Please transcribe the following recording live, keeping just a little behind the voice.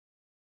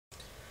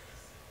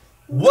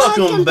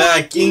Welcome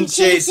back, Ink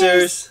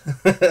Chasers.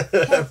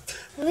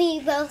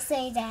 We both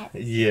say that.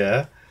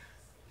 Yeah.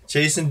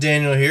 Chase and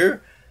Daniel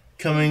here,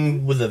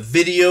 coming with a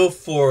video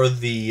for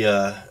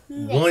the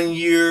 1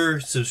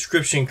 year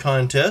subscription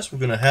contest. We're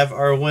going to have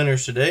our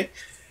winners today.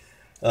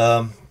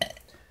 Sorry,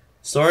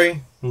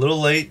 a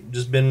little late.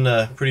 Just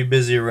been pretty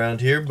busy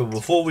around here. But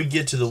before we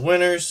get to the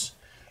winners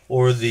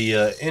or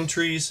the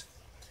entries,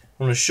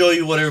 I'm going to show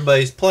you what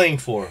everybody's playing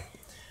for.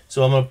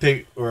 So I'm going to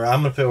pick, or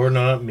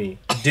no, not me.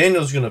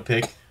 Daniel's going to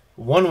pick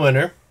one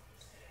winner,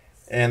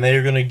 and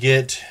they're going to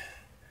get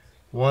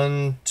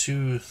 1,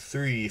 2,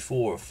 3,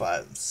 4,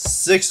 5,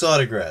 6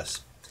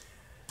 autographs.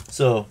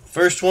 So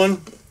first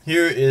one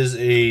here is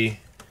I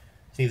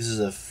think this is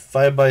a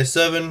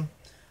 5x7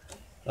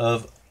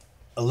 of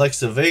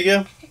Alexa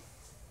Vega,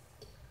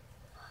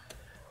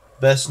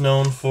 best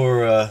known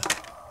for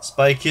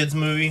Spy Kids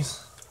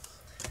movies.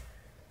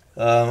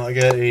 I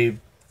got a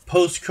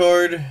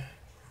postcard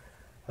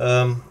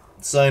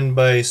signed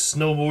by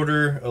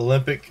snowboarder,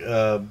 Olympic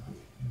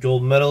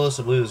gold medalist,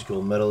 I believe it's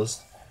gold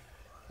medalist,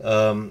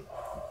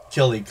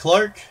 Kelly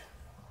Clark.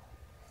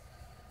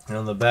 And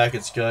on the back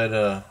it's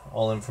got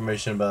all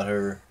information about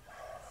her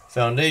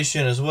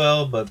foundation as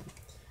well, but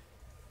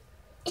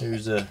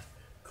here's a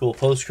cool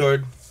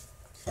postcard.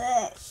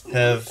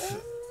 Have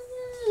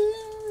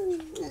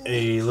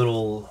a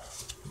little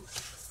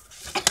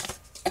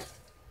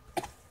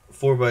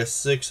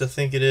 4x6, I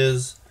think it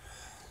is.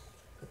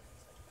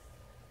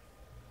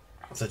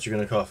 I thought you were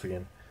going to cough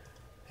again.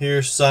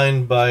 Here,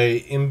 signed by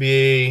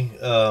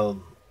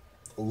NBA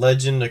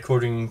legend,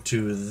 according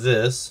to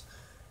this,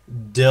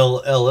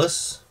 Dell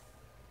Ellis.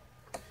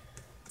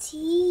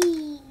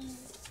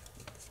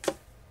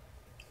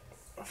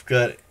 I've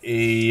got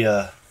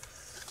a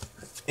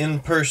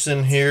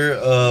in-person here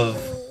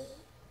of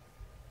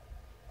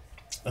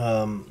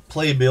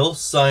playbill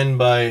signed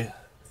by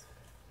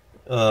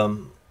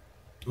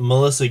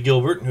Melissa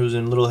Gilbert, who's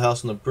in Little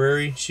House on the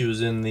Prairie. She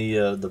was in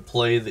the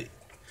play that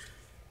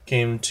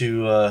came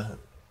to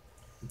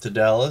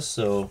Dallas,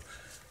 so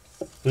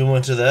we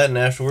went to that, and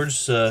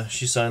afterwards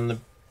she signed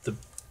the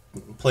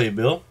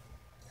playbill.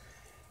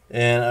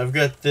 And I've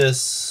got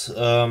this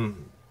little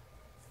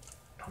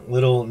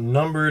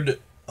numbered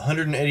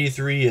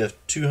 183 of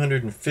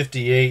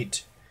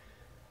 258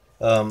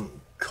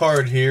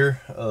 card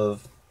here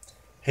of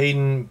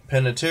Hayden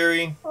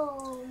Panettiere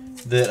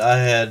that I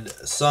had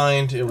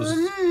signed. It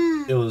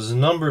was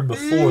numbered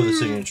before the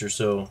signature,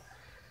 so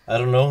I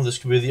don't know. This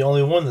could be the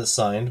only one that's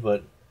signed,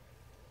 but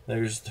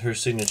there's her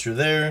signature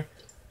there.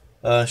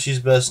 She's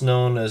best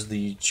known as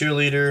the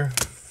cheerleader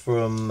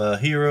from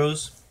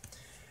Heroes.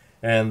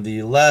 And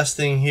the last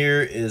thing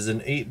here is an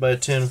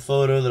 8x10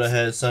 photo that I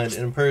had signed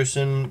in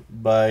person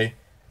by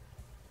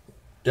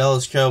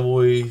Dallas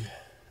Cowboy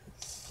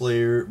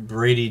player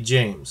Brady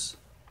James.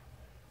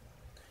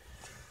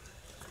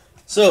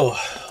 So,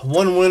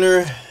 one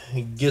winner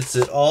gets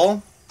it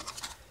all.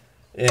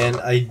 And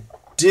I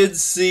did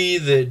see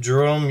that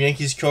Jerome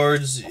Yankees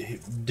Cards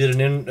did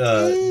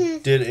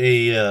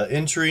a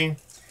entry,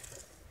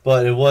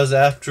 but it was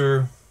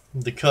after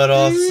the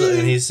cutoffs,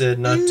 and he said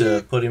not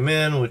to put him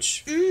in,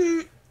 which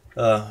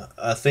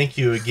I thank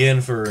you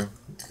again for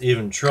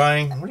even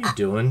trying. What are you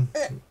doing?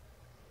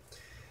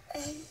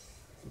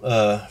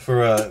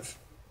 For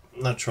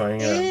not trying,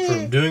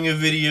 for doing a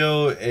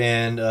video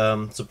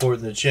and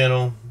supporting the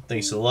channel.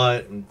 Thanks a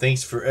lot, and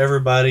thanks for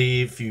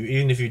everybody.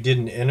 Even if you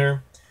didn't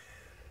enter.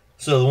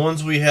 So the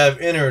ones we have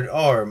entered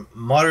are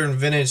Modern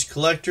Vintage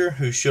Collector,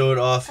 who showed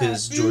off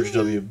his George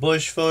W.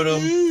 Bush photo.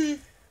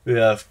 We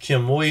have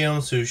Kim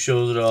Williams, who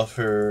shows it off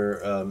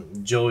her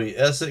Joey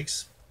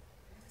Essex.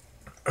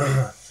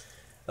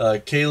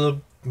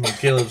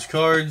 Caleb's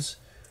Cards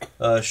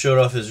showed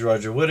off his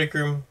Roger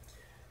Whittaker.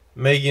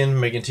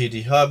 Megan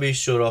TT Hobby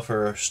showed off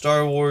her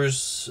Star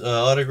Wars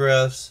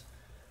autographs.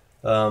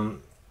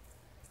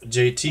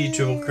 JT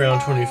Triple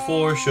Crown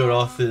 24 showed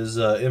off his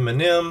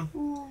Eminem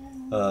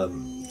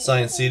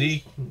signed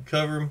CD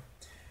cover.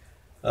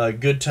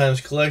 Good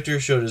Times Collector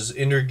showed his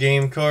Ender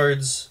Game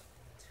cards.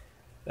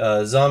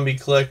 Zombie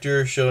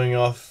Collector showing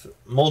off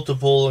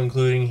multiple,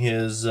 including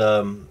his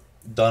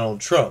Donald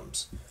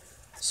Trump's.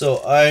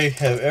 So I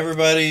have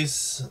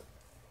everybody's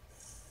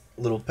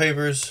little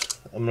papers.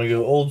 I'm gonna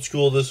go old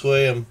school this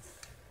way. I'm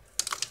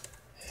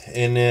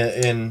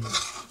in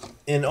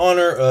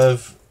honor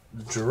of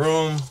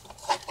Jerome.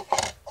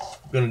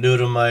 I'm gonna do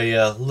it on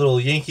my little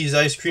Yankees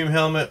ice cream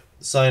helmet,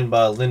 signed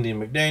by Lindy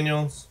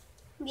McDaniels.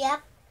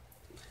 Yep.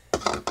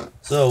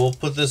 So we'll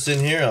put this in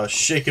here. I'll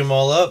shake them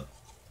all up.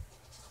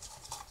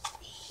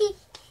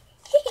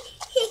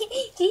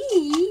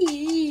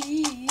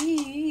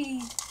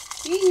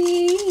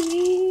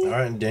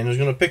 Alright, and Daniel's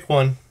gonna pick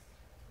one.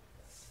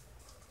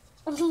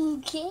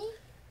 Okay.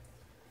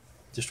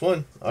 Just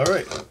one.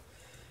 Alright.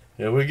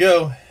 Here we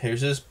go. Here's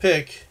his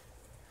pick.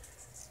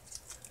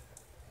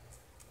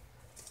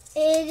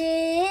 It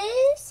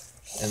is.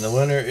 And the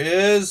winner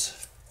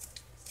is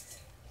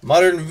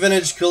Modern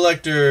Vintage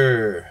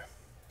Collector.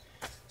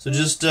 So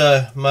just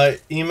my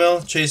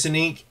email,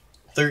 chaseandink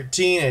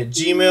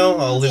 13@gmail.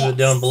 I'll leave it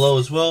down below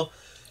as well.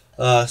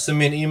 Send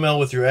me an email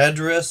with your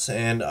address,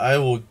 and I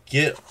will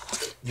get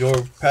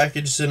your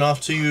package sent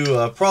off to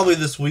you probably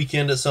this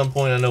weekend at some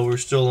point. I know we're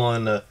still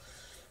on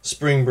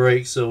spring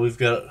break, so we've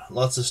got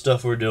lots of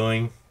stuff we're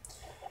doing.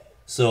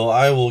 So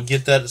I will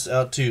get that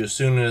out to you as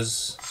soon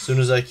as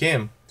I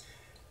can.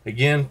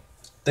 Again,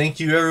 thank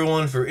you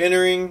everyone for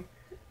entering.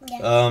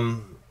 Yeah.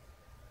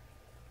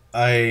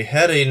 I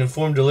had an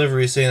informed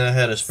delivery saying I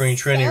had a spring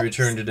training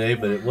return today,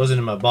 but it wasn't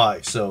in my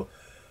box. So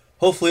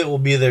hopefully it will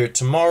be there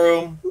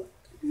tomorrow,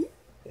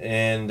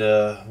 and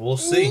we'll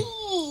see.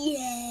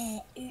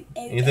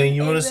 Anything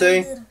you want to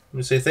say? You want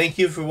to say thank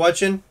you for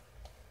watching?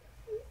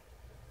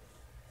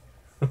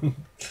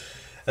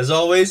 As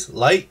always,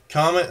 like,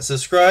 comment,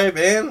 subscribe,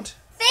 and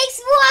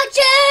Thanks for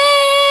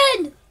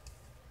watching!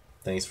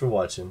 thanks for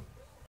watching.